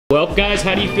Well, guys,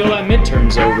 how do you feel that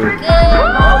midterm's over?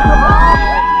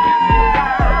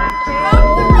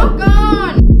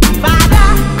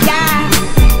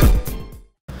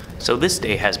 So this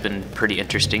day has been pretty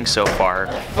interesting so far.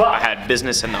 I had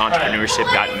business and entrepreneurship,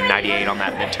 got 98 on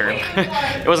that midterm.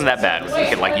 It wasn't that bad. We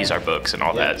could like use our books and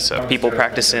all that. So people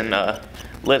practicing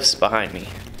lifts behind me.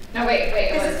 No, wait.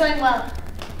 This is going well.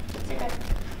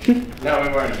 No, we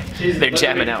weren't. They're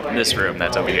jamming out in this room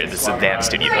that's over here. This is the dance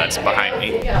studio that's behind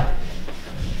me. And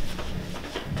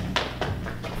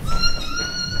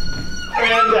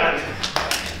done.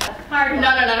 Hard.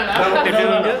 No. They're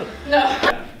doing good. No.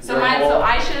 So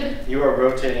I should. You are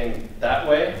rotating that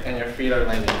way, and your feet are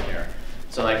landing here.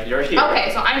 So like you're here.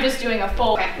 Okay, so I'm just doing a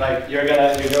full. Okay. Like you're doing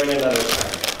another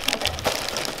turn.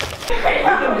 Okay. You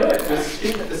can do it. Just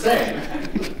keep it the same.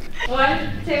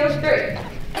 1, 2, 3.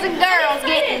 The girls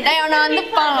getting down on the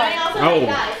farm. Oh.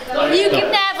 You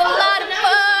can have a lot of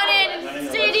fun in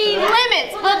city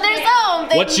limits, but there's some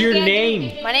things. What's your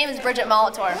name? My name is Bridget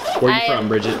Molitor. Where are you from,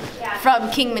 Bridget? From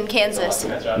Kingman, Kansas.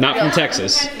 Not from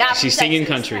Texas. Not from She's singing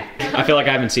Texas. country. I feel like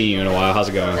I haven't seen you in a while. How's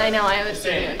it going? I know, I haven't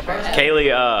seen you in forever.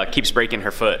 Kaylee keeps breaking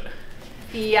her foot.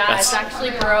 Yeah, it's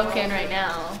actually broken right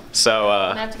now. So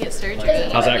I have to get surgery.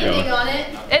 how's that going?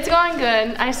 It's going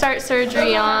good. I start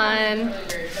surgery on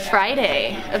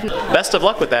Friday. Best of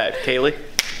luck with that, Kaylee.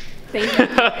 Thank you.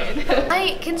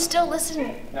 I can still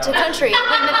listen to country, even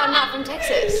if I'm not from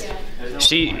Texas.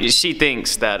 She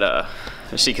thinks that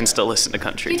she can still listen to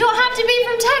country. You don't have to be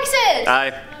from Texas!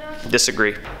 I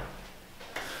disagree.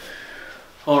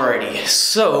 Alrighty,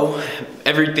 so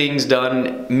everything's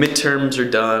done. Midterms are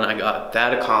done. I got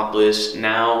that accomplished.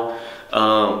 Now,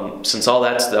 since all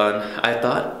that's done, I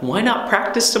thought, why not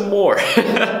practice some more?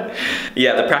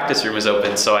 Yeah, the practice room is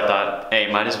open, so I thought,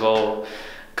 hey, might as well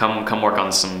come work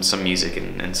on some music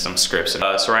and some scripts.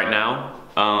 So right now,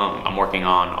 I'm working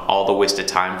on All the Wasted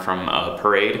Time from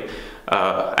Parade.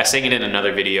 I sang it in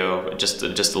another video, just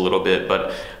a little bit,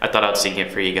 but I thought I'd sing it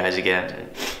for you guys again,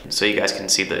 so you guys can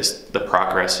see the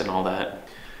progress and all that.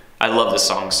 I love this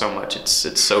song so much.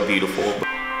 It's so beautiful.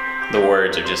 The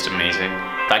words are just amazing.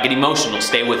 If I get emotional,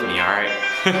 stay with me, all right?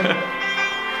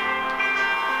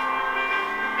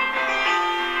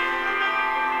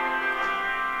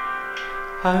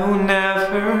 I will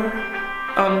never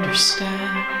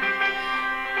understand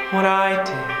what I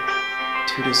did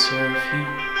to deserve you,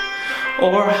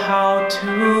 or how to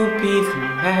be the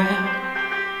man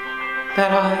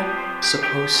that I'm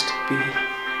supposed to be.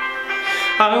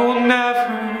 I will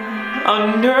never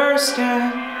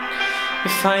understand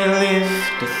if I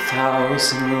lived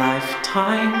 1,000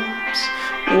 lifetimes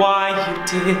why you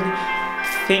did the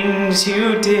things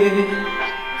you did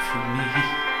for me.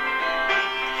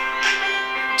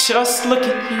 Just look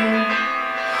at you.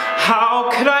 How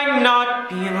could I not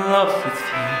be in love with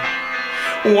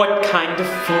you? What kind of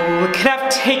fool could have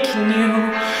taken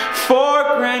you for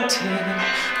granted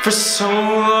for so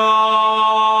long?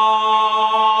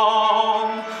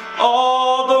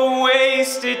 All the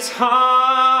wasted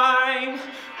time,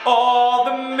 all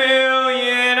the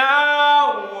million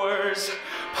hours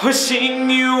pushing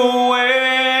you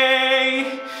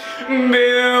away,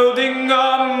 building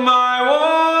up my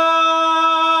walls,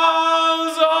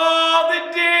 all the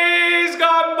days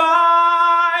gone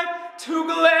by to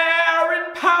glare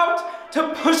and pout, to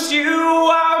push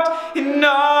you out, and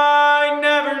I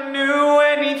never knew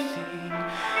anything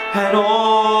at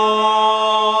all.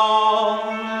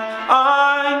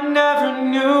 I never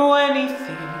knew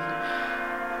anything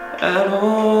at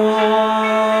all.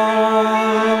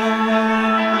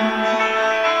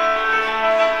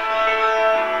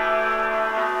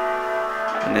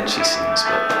 And then she sings,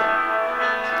 but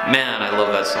man, I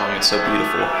love that song. It's so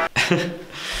beautiful.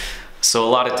 So a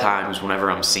lot of times whenever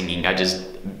I'm singing, I just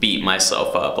beat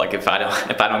myself up. Like if I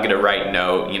don't get a right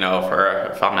note, you know,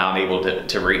 if I'm not able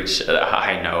to reach a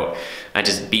high note, I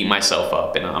just beat myself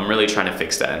up, and I'm really trying to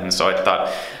fix that. And so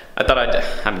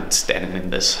I'm standing in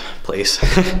this place.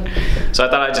 So I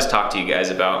thought I'd just talk to you guys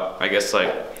about, I guess,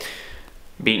 like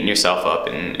beating yourself up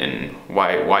and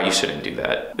why you shouldn't do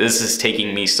that. This is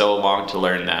taking me so long to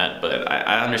learn that, but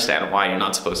I understand why you're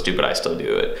not supposed to, but I still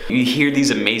do it. You hear these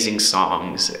amazing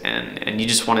songs and you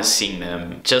just want to sing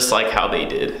them just like how they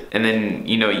did. And then,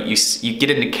 you know, you get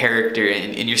into character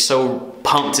and you're so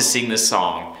pumped to sing this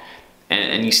song,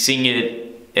 and you sing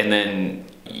it, and then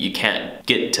you can't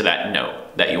get to that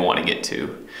note that you want to get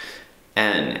to.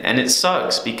 And it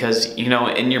sucks because, you know,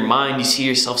 in your mind you see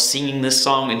yourself singing this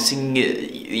song and singing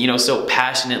it, you know, so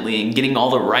passionately and getting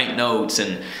all the right notes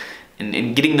and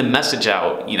getting the message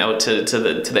out, you know, to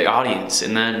the audience,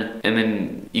 and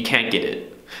then you can't get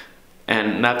it.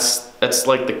 And that's that's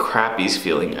like the crappiest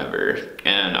feeling ever.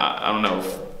 And I don't know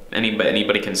if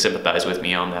anybody can sympathize with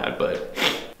me on that, but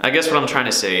I guess what I'm trying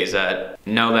to say is that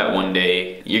know that one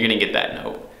day you're gonna get that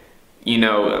note. You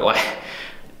know, like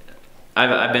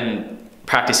I've been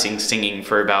practicing singing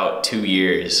for about 2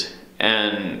 years,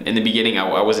 and in the beginning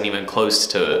I wasn't even close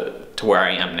to where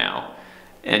I am now.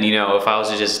 And you know, if I was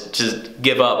to just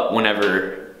give up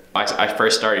whenever I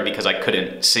first started because I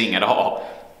couldn't sing at all,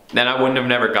 then I wouldn't have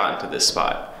never gotten to this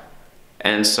spot.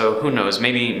 And so who knows,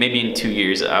 maybe in 2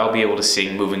 years I'll be able to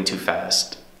sing Moving Too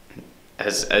Fast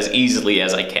as easily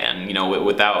as I can, you know,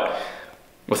 without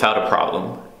a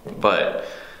problem. But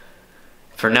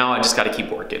for now, I just gotta keep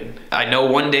working. I know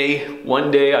one day,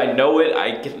 I know it,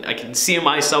 I can see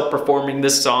myself performing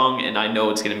this song, and I know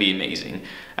it's gonna be amazing.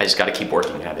 I just gotta keep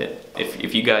working at it.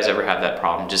 If you guys ever have that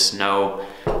problem, just know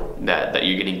that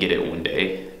you're gonna get it one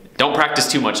day. Don't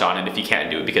practice too much on it if you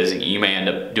can't do it, because you may end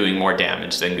up doing more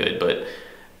damage than good, but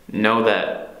know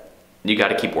that you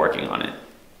gotta keep working on it.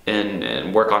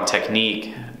 And work on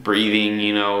technique, breathing,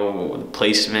 you know,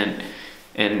 placement,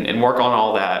 and work on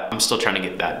all that. I'm still trying to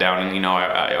get that down, and you know,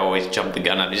 I always jump the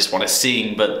gun. I just want to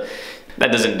sing, but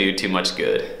that doesn't do too much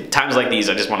good. Times like these,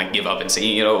 I just want to give up and sing,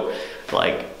 you know,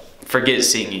 like forget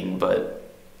singing, but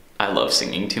I love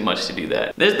singing too much to do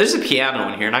that. There's a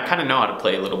piano in here, and I kind of know how to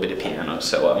play a little bit of piano,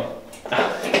 so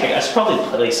I should probably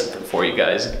play something for you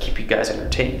guys and keep you guys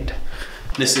entertained.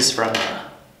 This is from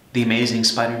The Amazing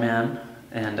Spider-Man,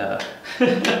 and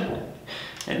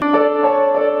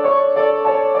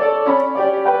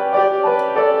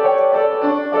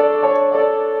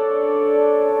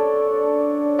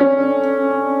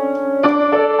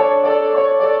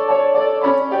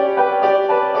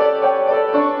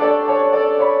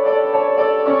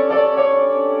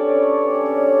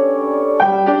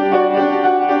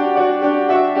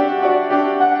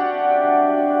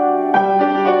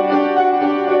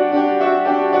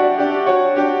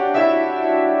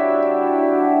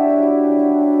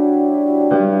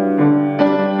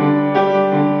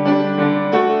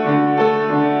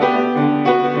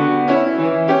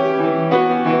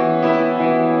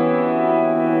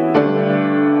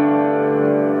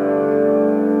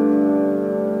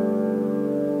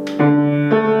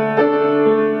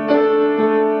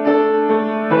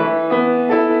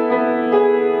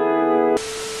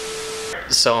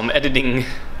so I'm editing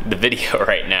the video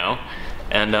right now,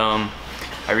 and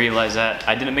I realized that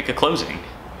I didn't make a closing.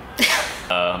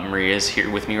 Maria's here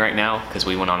with me right now because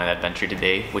we went on an adventure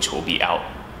today, which will be out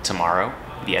tomorrow,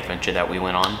 the adventure that we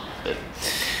went on. But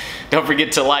don't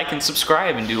forget to like and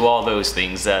subscribe and do all those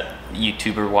things that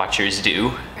YouTuber watchers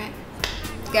do. Right.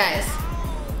 Guys,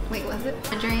 wait, was it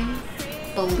a dream?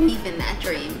 Believe in that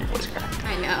dream. Voice crack.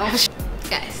 I know.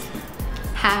 Guys,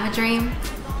 have a dream,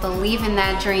 believe in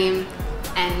that dream,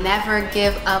 and never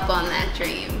give up on that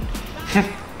dream.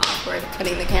 Awkward,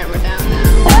 putting the camera down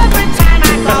now.